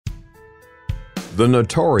The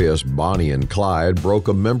notorious Bonnie and Clyde broke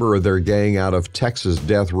a member of their gang out of Texas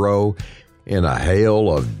death row in a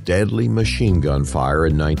hail of deadly machine gun fire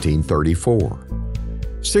in 1934.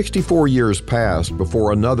 64 years passed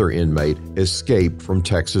before another inmate escaped from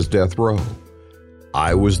Texas death row.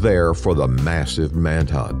 I was there for the massive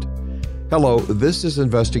manhunt. Hello, this is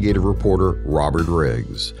investigative reporter Robert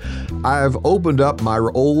Riggs. I've opened up my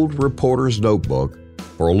old reporter's notebook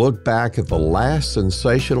for a look back at the last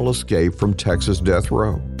sensational escape from Texas death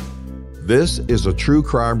row. This is a True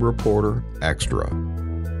Crime Reporter Extra.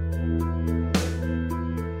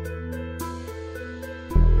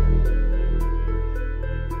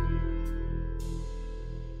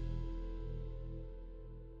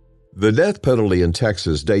 The death penalty in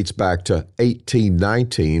Texas dates back to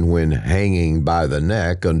 1819, when hanging by the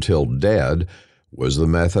neck until dead was the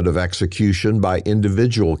method of execution by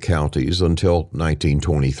individual counties until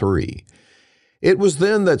 1923. It was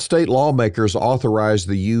then that state lawmakers authorized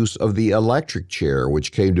the use of the electric chair,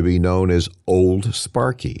 which came to be known as Old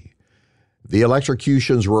Sparky. The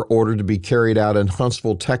electrocutions were ordered to be carried out in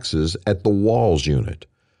Huntsville, Texas at the Walls Unit.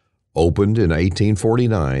 Opened in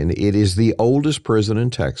 1849, it is the oldest prison in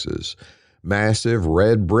Texas. Massive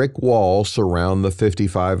red brick walls surround the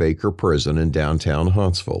 55-acre prison in downtown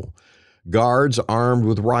Huntsville. Guards armed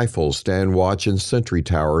with rifles stand watch in sentry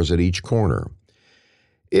towers at each corner.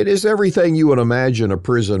 It is everything you would imagine a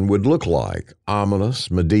prison would look like: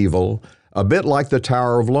 ominous, medieval, a bit like the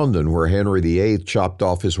Tower of London where Henry VIII chopped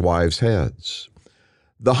off his wives' heads.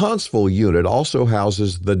 The Huntsville unit also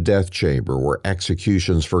houses the death chamber, where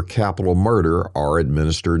executions for capital murder are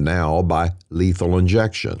administered now by lethal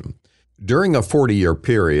injection. During a 40-year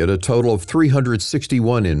period, a total of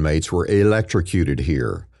 361 inmates were electrocuted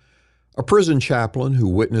here. A prison chaplain who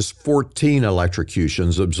witnessed 14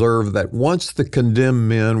 electrocutions observed that once the condemned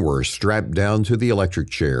men were strapped down to the electric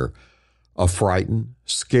chair, a frightened,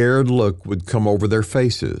 scared look would come over their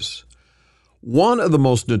faces. One of the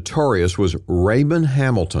most notorious was Raymond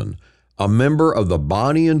Hamilton, a member of the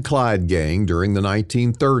Bonnie and Clyde gang during the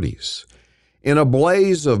 1930s. In a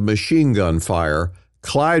blaze of machine gun fire,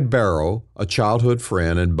 Clyde Barrow, a childhood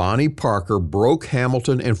friend, and Bonnie Parker broke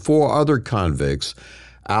Hamilton and 4 other convicts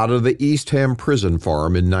out of the East Ham prison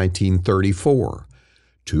farm in 1934.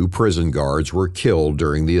 2 prison guards were killed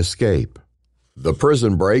during the escape. The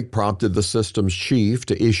prison break prompted the system's chief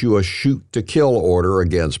to issue a shoot-to-kill order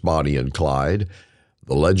against Bonnie and Clyde.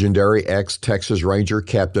 The legendary ex-Texas Ranger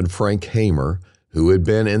Captain Frank Hamer, who had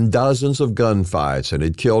been in dozens of gunfights and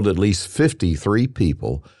had killed at least 53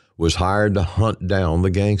 people, was hired to hunt down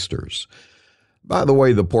the gangsters. By the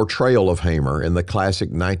way, the portrayal of Hamer in the classic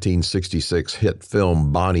 1966 hit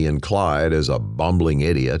film Bonnie and Clyde as a bumbling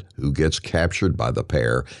idiot who gets captured by the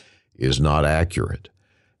pair is not accurate.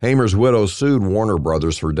 Hamer's widow sued Warner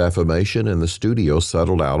Brothers for defamation, and the studio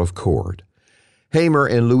settled out of court. Hamer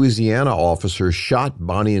and Louisiana officers shot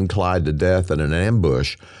Bonnie and Clyde to death in an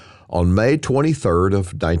ambush on May 23rd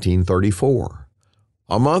of 1934.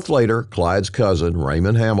 A month later, Clyde's cousin,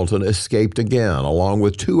 Raymond Hamilton, escaped again, along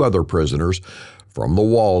with 2 other prisoners from the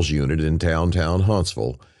Walls unit in downtown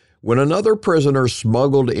Huntsville, when another prisoner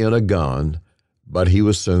smuggled in a gun, but he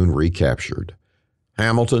was soon recaptured.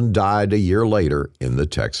 Hamilton died a year later in the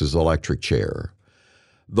Texas electric chair.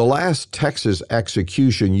 The last Texas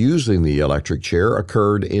execution using the electric chair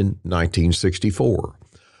occurred in 1964.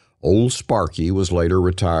 Old Sparky was later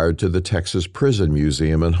retired to the Texas Prison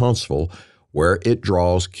Museum in Huntsville, where it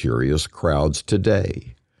draws curious crowds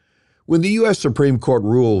today. When the U.S. Supreme Court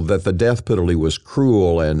ruled that the death penalty was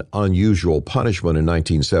cruel and unusual punishment in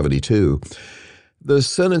 1972, the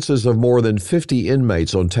sentences of more than 50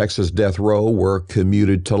 inmates on Texas death row were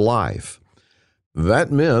commuted to life.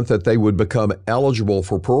 That meant that they would become eligible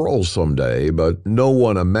for parole someday, but no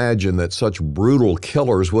one imagined that such brutal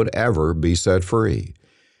killers would ever be set free.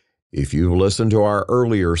 If you've listened to our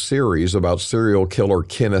earlier series about serial killer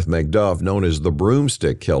Kenneth McDuff, known as the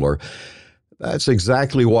Broomstick Killer, that's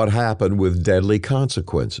exactly what happened with deadly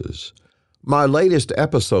consequences. My latest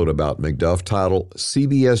episode about McDuff, titled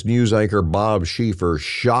CBS News anchor Bob Schieffer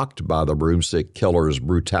Shocked by the Broomstick Killer's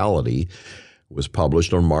Brutality, was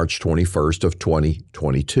published on March 21st of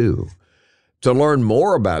 2022. To learn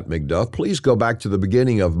more about McDuff, please go back to the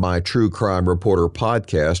beginning of my True Crime Reporter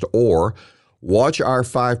podcast or watch our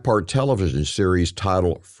 5-part television series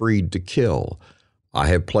titled Freed to Kill. I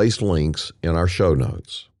have placed links in our show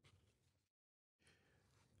notes.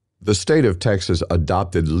 The state of Texas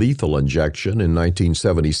adopted lethal injection in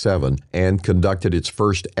 1977 and conducted its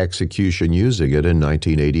first execution using it in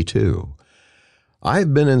 1982.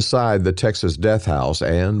 I've been inside the Texas Death House,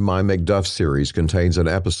 and my McDuff series contains an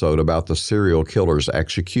episode about the serial killer's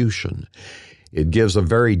execution. It gives a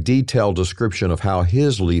very detailed description of how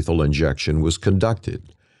his lethal injection was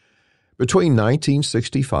conducted. Between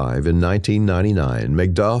 1965 and 1999,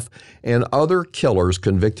 McDuff and other killers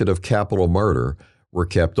convicted of capital murder were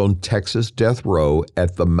kept on Texas death row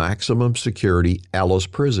at the maximum security Ellis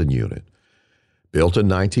Prison Unit. Built in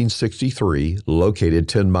 1963, located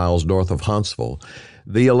 10 miles north of Huntsville,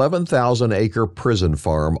 the 11,000-acre prison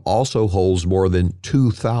farm also holds more than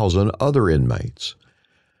 2,000 other inmates.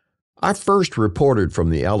 I first reported from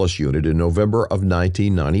the Ellis Unit in November of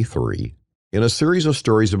 1993 in a series of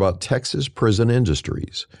stories about Texas prison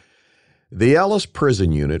industries. The Ellis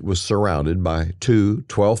Prison Unit was surrounded by two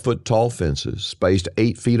 12-foot-tall fences spaced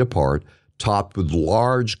 8 feet apart, topped with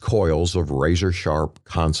large coils of razor-sharp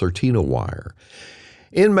concertina wire.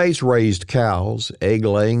 Inmates raised cows,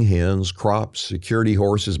 egg-laying hens, crops, security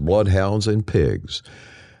horses, bloodhounds, and pigs.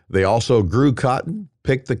 They also grew cotton,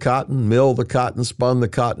 picked the cotton, milled the cotton, spun the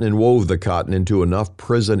cotton, and wove the cotton into enough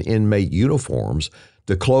prison inmate uniforms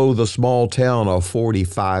to clothe a small town of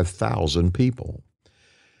 45,000 people.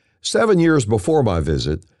 7 years before my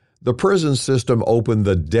visit, the prison system opened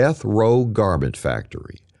the Death Row Garment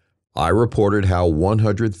Factory. I reported how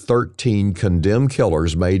 113 condemned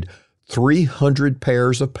killers made 300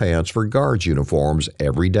 pairs of pants for guards' uniforms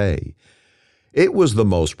every day. It was the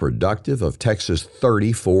most productive of Texas'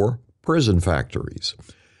 34 prison factories.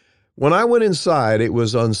 When I went inside, it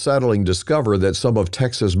was unsettling to discover that some of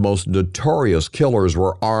Texas' most notorious killers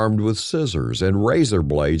were armed with scissors and razor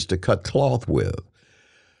blades to cut cloth with.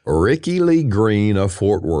 Ricky Lee Green of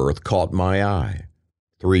Fort Worth caught my eye.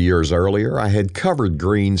 3 years earlier, I had covered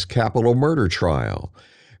Green's capital murder trial.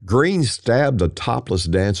 Green stabbed a topless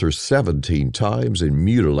dancer 17 times and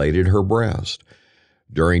mutilated her breast.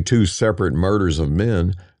 During 2 separate murders of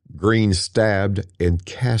men, Green stabbed and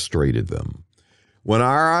castrated them. When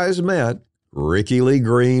our eyes met, Ricky Lee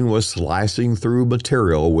Green was slicing through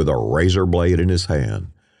material with a razor blade in his hand.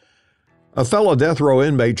 A fellow death row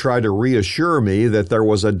inmate tried to reassure me that there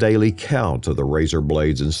was a daily count of the razor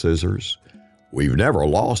blades and scissors. "We've never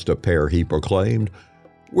lost a pair," he proclaimed.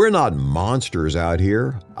 "We're not monsters out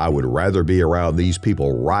here. I would rather be around these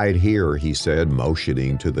people right here," he said,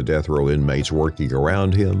 motioning to the death row inmates working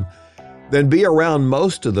around him, "than be around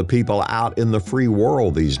most of the people out in the free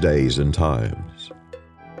world these days and times."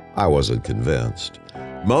 I wasn't convinced.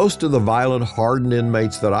 Most of the violent, hardened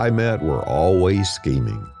inmates that I met were always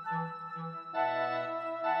scheming.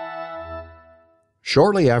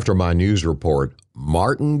 Shortly after my news report,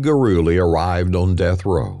 Martin Guruli arrived on death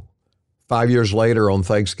row. 5 years later, on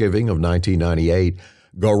Thanksgiving of 1998,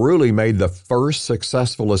 Guruli made the first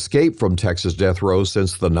successful escape from Texas death row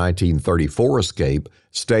since the 1934 escape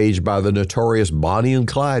staged by the notorious Bonnie and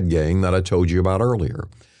Clyde gang that I told you about earlier.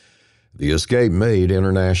 The escape made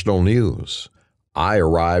international news. I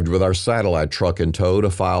arrived with our satellite truck in tow to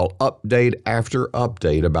file update after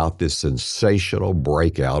update about this sensational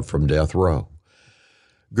breakout from death row.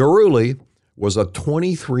 Guruli was a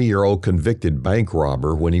 23-year-old convicted bank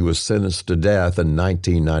robber when he was sentenced to death in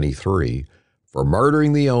 1993 for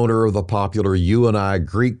murdering the owner of the popular U&I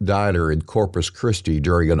Greek diner in Corpus Christi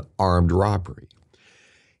during an armed robbery.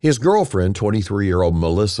 His girlfriend, 23-year-old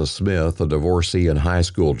Melissa Smith, a divorcee and high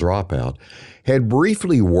school dropout, had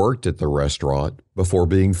briefly worked at the restaurant before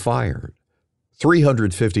being fired.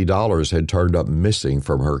 $350 had turned up missing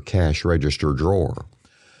from her cash register drawer.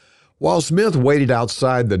 While Smith waited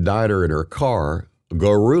outside the diner in her car,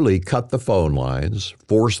 Guruli cut the phone lines,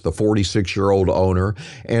 forced the 46-year-old owner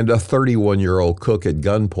and a 31-year-old cook at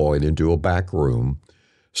gunpoint into a back room,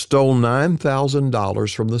 stole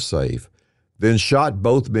 $9,000 from the safe, then shot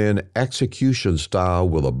both men execution style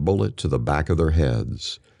with a bullet to the back of their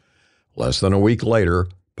heads. Less than a week later,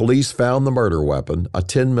 police found the murder weapon, a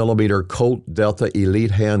 10mm Colt Delta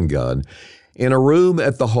Elite handgun, in a room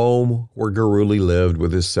at the home where Guruli lived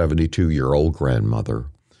with his 72-year-old grandmother.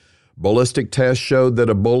 Ballistic tests showed that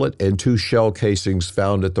a bullet and 2 shell casings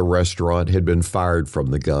found at the restaurant had been fired from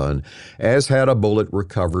the gun, as had a bullet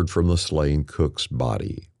recovered from the slain cook's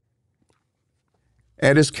body.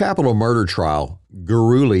 At his capital murder trial,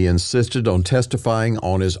 Guruli insisted on testifying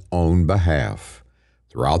on his own behalf.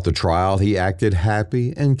 Throughout the trial, he acted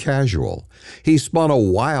happy and casual. He spun a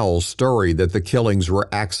wild story that the killings were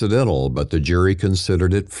accidental, but the jury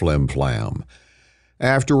considered it flim-flam.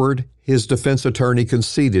 Afterward, his defense attorney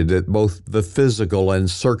conceded that both the physical and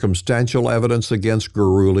circumstantial evidence against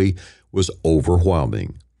Guruli was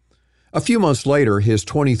overwhelming. A few months later, his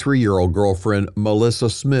 23-year-old girlfriend, Melissa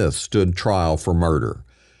Smith, stood trial for murder.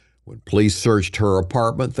 When police searched her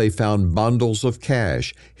apartment, they found bundles of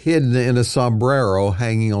cash hidden in a sombrero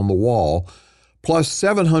hanging on the wall, plus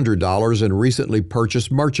 $700 in recently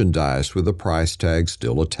purchased merchandise with the price tag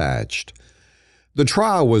still attached. The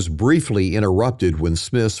trial was briefly interrupted when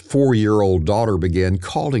Smith's 4-year-old daughter began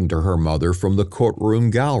calling to her mother from the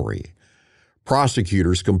courtroom gallery.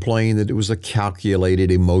 Prosecutors complained that it was a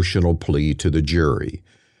calculated, emotional plea to the jury.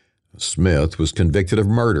 Smith was convicted of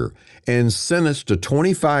murder and sentenced to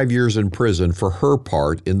 25 years in prison for her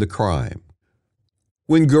part in the crime.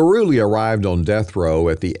 When Guruli arrived on death row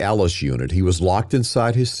at the Ellis unit, he was locked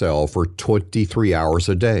inside his cell for 23 hours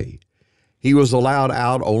a day. He was allowed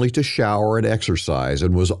out only to shower and exercise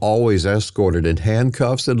and was always escorted in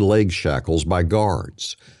handcuffs and leg shackles by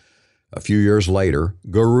guards. A few years later,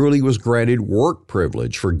 Guruli was granted work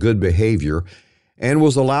privilege for good behavior and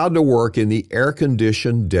was allowed to work in the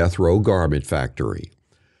air-conditioned death row garment factory.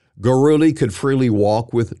 Guruli could freely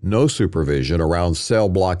walk with no supervision around cell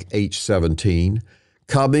block H17,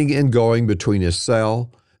 coming and going between his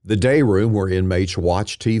cell, the day room where inmates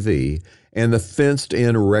watch TV, and the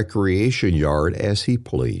fenced-in recreation yard as he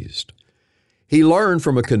pleased. He learned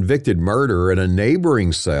from a convicted murderer in a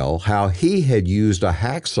neighboring cell how he had used a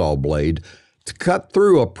hacksaw blade to cut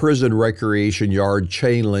through a prison recreation yard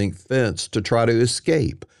chain-link fence to try to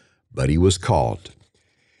escape, but he was caught.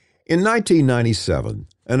 In 1997,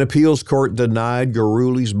 an appeals court denied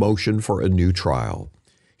Guruli's motion for a new trial.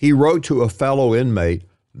 He wrote to a fellow inmate,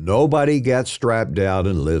 "Nobody gets strapped down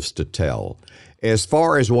and lives to tell. As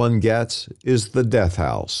far as one gets is the death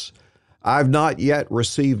house. I've not yet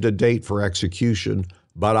received a date for execution,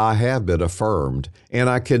 but I have been affirmed, and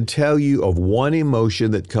I can tell you of one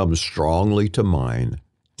emotion that comes strongly to mind: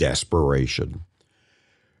 desperation."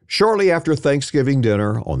 Shortly after Thanksgiving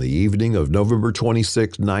dinner on the evening of November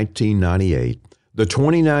 26, 1998, the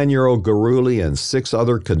 29-year-old Guruli and 6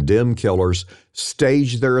 other condemned killers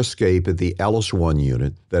staged their escape at the Ellis 1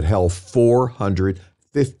 unit that held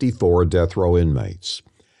 454 death row inmates.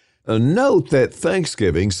 Note that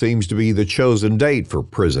Thanksgiving seems to be the chosen date for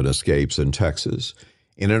prison escapes in Texas.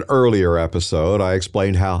 In an earlier episode, I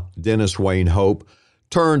explained how Dennis Wayne Hope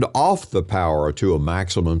turned off the power to a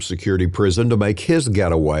maximum security prison to make his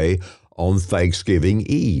getaway on Thanksgiving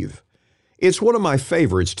Eve. It's one of my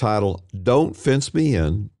favorites, titled "Don't Fence Me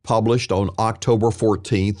In," published on October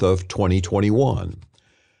 14th of 2021.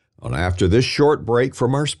 And after this short break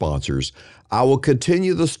from our sponsors, I will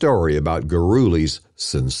continue the story about Guruli's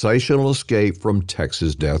sensational escape from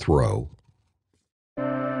Texas death row.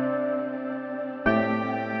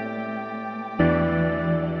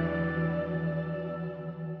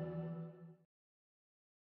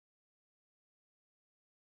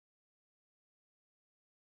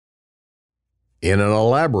 In an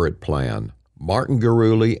elaborate plan, Martin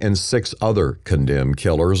Guruli and 6 other condemned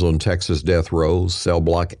killers on Texas death row, cell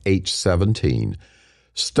block H17,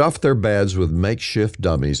 stuffed their beds with makeshift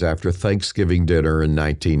dummies after Thanksgiving dinner in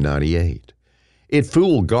 1998. It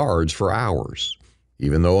fooled guards for hours,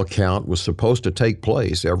 even though a count was supposed to take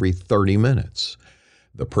place every 30 minutes.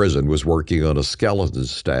 The prison was working on a skeleton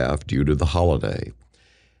staff due to the holiday.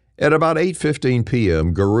 At about 8:15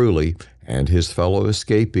 p.m., Guruli and his fellow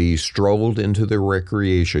escapees strolled into the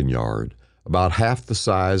recreation yard, about half the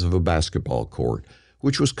size of a basketball court,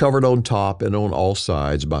 which was covered on top and on all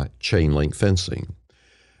sides by chain-link fencing.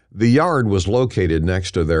 The yard was located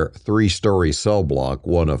next to their 3-story cell block,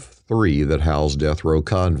 one of 3 that housed death row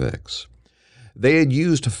convicts. They had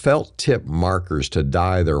used felt-tip markers to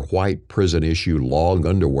dye their white prison-issue long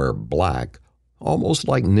underwear black, almost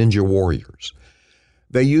like ninja warriors.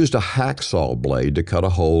 They used a hacksaw blade to cut a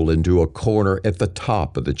hole into a corner at the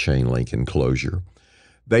top of the chain-link enclosure.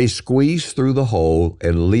 They squeezed through the hole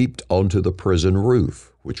and leaped onto the prison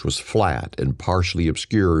roof, which was flat and partially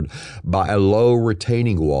obscured by a low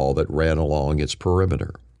retaining wall that ran along its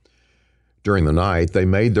perimeter. During the night, they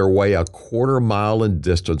made their way a quarter-mile in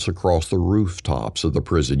distance across the rooftops of the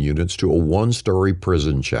prison units to a 1-story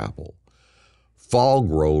prison chapel.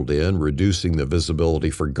 Fog rolled in, reducing the visibility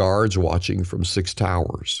for guards watching from 6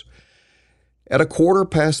 towers. At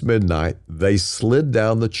 1:15 midnight, they slid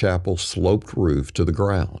down the chapel's sloped roof to the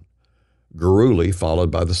ground. Guruli,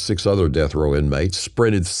 followed by the 6 other death row inmates,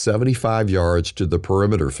 sprinted 75 yards to the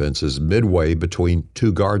perimeter fences midway between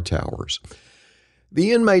 2 guard towers.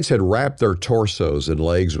 The inmates had wrapped their torsos and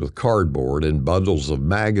legs with cardboard and bundles of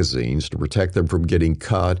magazines to protect them from getting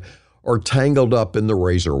cut or tangled up in the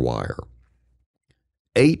razor wire.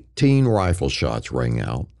 18 rifle shots rang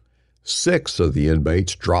out. 6 of the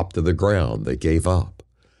inmates dropped to the ground. They gave up.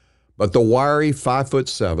 But the wiry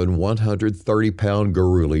 5'7", 130-pound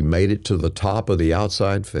Guruli made it to the top of the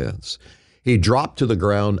outside fence. He dropped to the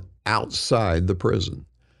ground outside the prison.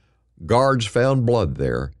 Guards found blood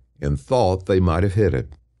there and thought they might have hit him.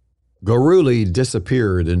 Guruli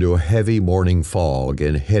disappeared into a heavy morning fog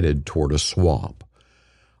and headed toward a swamp.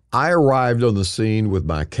 I arrived on the scene with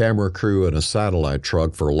my camera crew and a satellite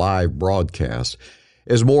truck for live broadcast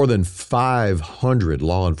as more than 500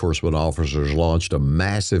 law enforcement officers launched a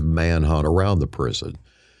massive manhunt around the prison.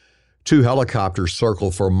 2 helicopters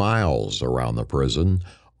circled for miles around the prison.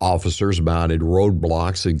 Officers mounted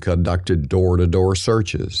roadblocks and conducted door-to-door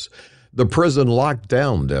searches. The prison locked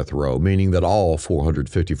down death row, meaning that all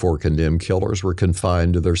 454 condemned killers were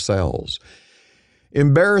confined to their cells.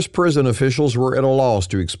 Embarrassed prison officials were at a loss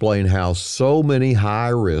to explain how so many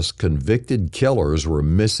high-risk convicted killers were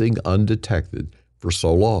missing undetected for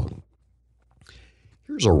so long.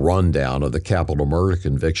 Here's a rundown of the capital murder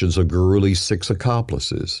convictions of Guruli's 6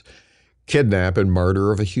 accomplices. Kidnap and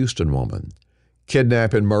murder of a Houston woman.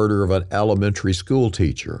 Kidnap and murder of an elementary school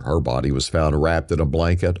teacher. Her body was found wrapped in a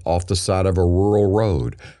blanket off the side of a rural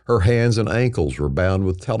road. Her hands and ankles were bound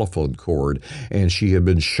with telephone cord, and she had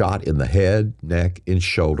been shot in the head, neck, and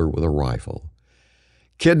shoulder with a rifle.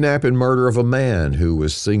 Kidnap and murder of a man who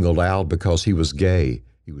was singled out because he was gay.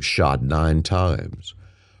 He was shot 9 times.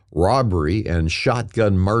 Robbery and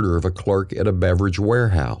shotgun murder of a clerk at a beverage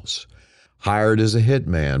warehouse. Hired as a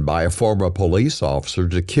hitman by a former police officer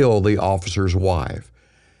to kill the officer's wife,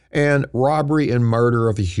 and robbery and murder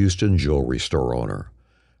of a Houston jewelry store owner.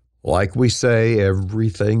 Like we say,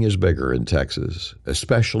 everything is bigger in Texas,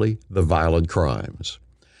 especially the violent crimes.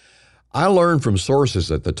 I learned from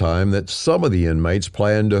sources at the time that some of the inmates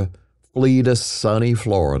planned to flee to sunny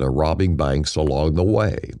Florida, robbing banks along the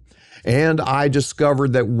way. And I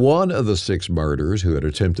discovered that one of the 6 murderers who had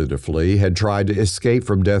attempted to flee had tried to escape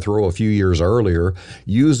from death row a few years earlier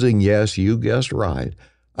using, yes, you guessed right,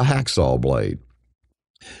 a hacksaw blade.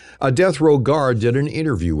 A death row guard did an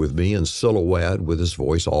interview with me in silhouette with his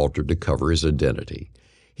voice altered to cover his identity.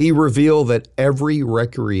 He revealed that every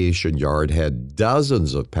recreation yard had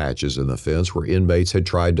dozens of patches in the fence where inmates had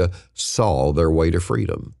tried to saw their way to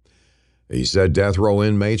freedom. He said death row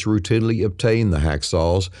inmates routinely obtained the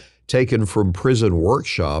hacksaws taken from prison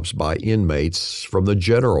workshops by inmates from the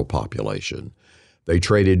general population. They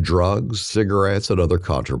traded drugs, cigarettes, and other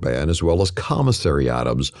contraband, as well as commissary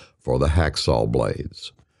items for the hacksaw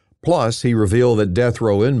blades. Plus, he revealed that death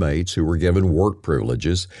row inmates who were given work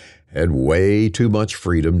privileges had way too much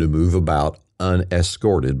freedom to move about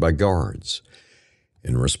unescorted by guards.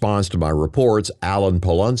 In response to my reports, Alan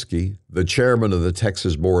Polonsky, the chairman of the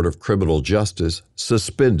Texas Board of Criminal Justice,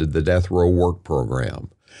 suspended the death row work program.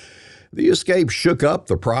 The escape shook up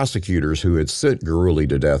the prosecutors who had sent Guruli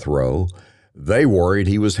to death row. They worried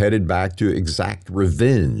he was headed back to exact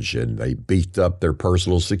revenge, and they beefed up their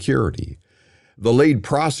personal security. The lead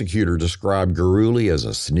prosecutor described Guruli as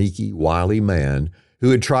a sneaky, wily man who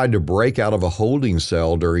had tried to break out of a holding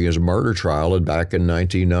cell during his murder trial back in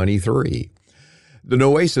 1993. The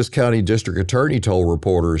Nueces County District Attorney told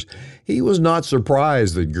reporters he was not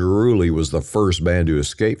surprised that Guruli was the first man to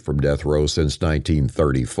escape from death row since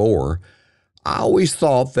 1934. I always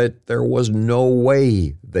thought that there was no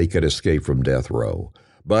way they could escape from death row.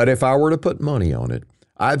 But if I were to put money on it,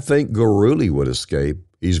 I'd think Guruli would escape.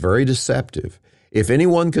 He's very deceptive. If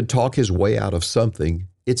anyone could talk his way out of something,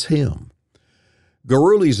 it's him.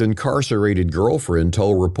 Guruli's incarcerated girlfriend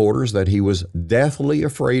told reporters that he was deathly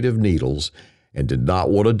afraid of needles and did not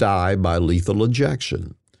want to die by lethal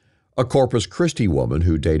injection. A Corpus Christi woman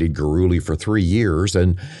who dated Guruli for 3 years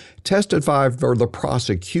and testified for the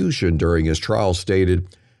prosecution during his trial stated,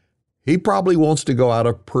 "He probably wants to go out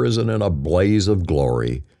of prison in a blaze of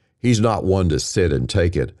glory. He's not one to sit and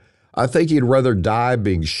take it. I think he'd rather die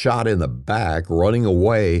being shot in the back, running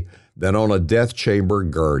away, than on a death chamber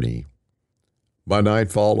gurney." By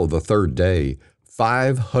nightfall of the 3rd day,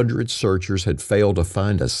 500 searchers had failed to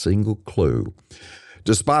find a single clue.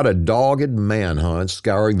 Despite a dogged manhunt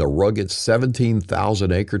scouring the rugged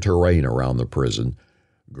 17,000-acre terrain around the prison,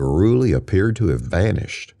 Guruli appeared to have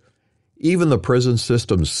vanished. Even the prison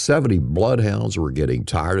system's 70 bloodhounds were getting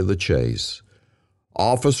tired of the chase.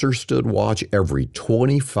 Officers stood watch every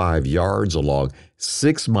 25 yards along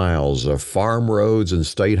 6 miles of farm roads and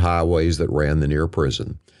state highways that ran the near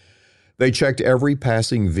prison. They checked every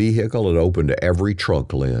passing vehicle and opened every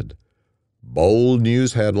trunk lid. Bold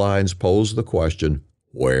news headlines posed the question,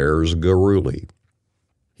 "Where's Guruli?"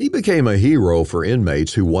 He became a hero for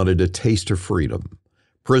inmates who wanted a taste of freedom.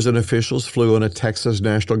 Prison officials flew in a Texas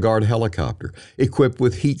National Guard helicopter, equipped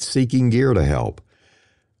with heat-seeking gear to help.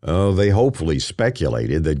 They hopefully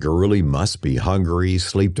speculated that Guruli must be hungry,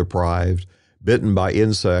 sleep-deprived, bitten by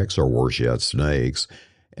insects or worse yet, snakes,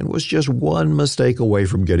 and was just one mistake away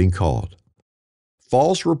from getting caught.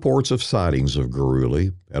 False reports of sightings of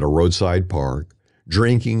Guruli at a roadside park,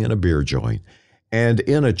 drinking in a beer joint, and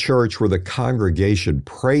in a church where the congregation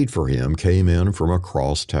prayed for him came in from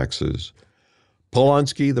across Texas.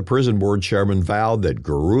 Polunsky, the prison board chairman, vowed that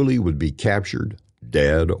Guruli would be captured,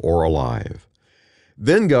 dead or alive.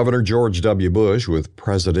 Then Governor George W. Bush, with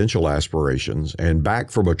presidential aspirations and back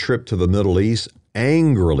from a trip to the Middle East,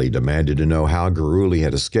 angrily demanded to know how Guruli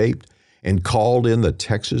had escaped and called in the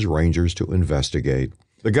Texas Rangers to investigate.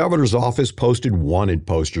 The governor's office posted wanted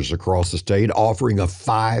posters across the state offering a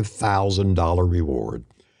 $5,000 reward.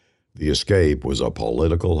 The escape was a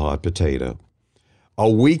political hot potato. A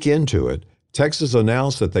week into it, Texas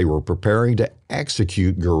announced that they were preparing to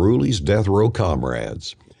execute Guruli's death row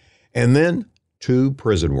comrades. And then 2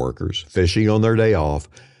 prison workers, fishing on their day off,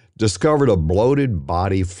 discovered a bloated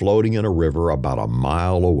body floating in a river about a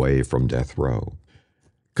mile away from death row.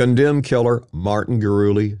 Condemned killer Martin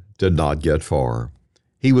Guruli did not get far.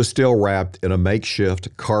 He was still wrapped in a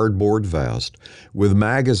makeshift cardboard vest with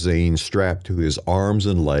magazines strapped to his arms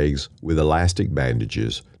and legs with elastic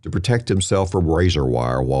bandages to protect himself from razor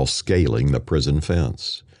wire while scaling the prison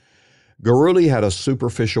fence. Guruli had a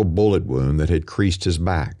superficial bullet wound that had creased his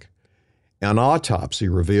back. An autopsy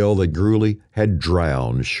revealed that Guruli had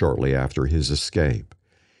drowned shortly after his escape.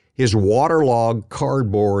 His waterlogged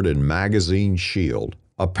cardboard and magazine shield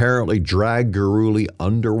apparently dragged Guruli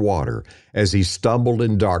underwater as he stumbled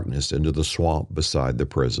in darkness into the swamp beside the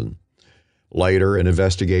prison. Later, an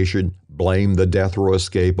investigation blamed the death row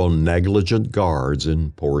escape on negligent guards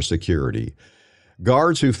and poor security.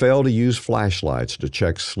 Guards who failed to use flashlights to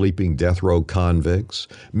check sleeping death row convicts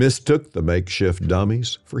mistook the makeshift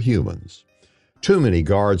dummies for humans. Too many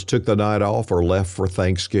guards took the night off or left for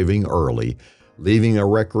Thanksgiving early, leaving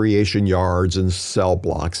recreation yards and cell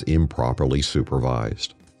blocks improperly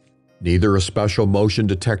supervised. Neither a special motion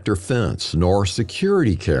detector fence nor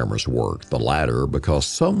security cameras worked, the latter because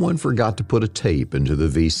someone forgot to put a tape into the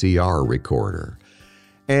VCR recorder.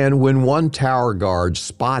 And when one tower guard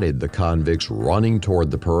spotted the convicts running toward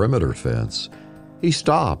the perimeter fence, he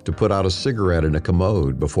stopped to put out a cigarette in a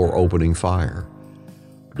commode before opening fire.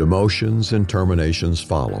 Demotions and terminations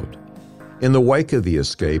followed. In the wake of the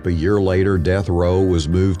escape, a year later, death row was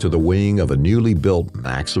moved to the wing of a newly built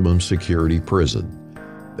maximum security prison.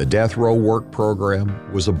 The death row work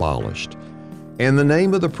program was abolished, and the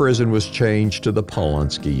name of the prison was changed to the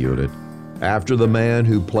Polunsky Unit, after the man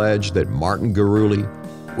who pledged that Martin Guruli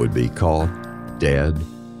would be caught dead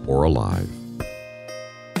or alive.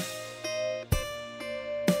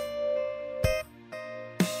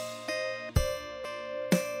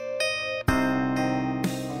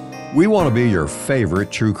 We want to be your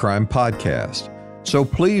favorite true crime podcast, so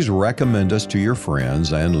please recommend us to your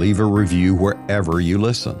friends and leave a review wherever you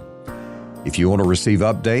listen. If you want to receive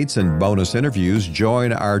updates and bonus interviews,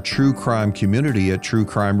 join our true crime community at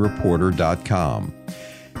truecrimereporter.com.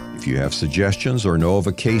 If you have suggestions or know of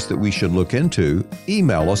a case that we should look into,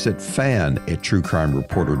 email us at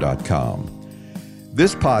fan@truecrimereporter.com.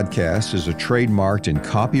 This podcast is a trademarked and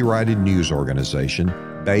copyrighted news organization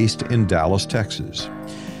based in Dallas, Texas.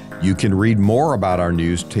 You can read more about our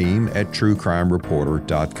news team at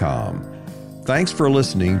truecrimereporter.com. Thanks for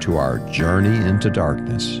listening to our Journey into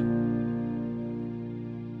Darkness.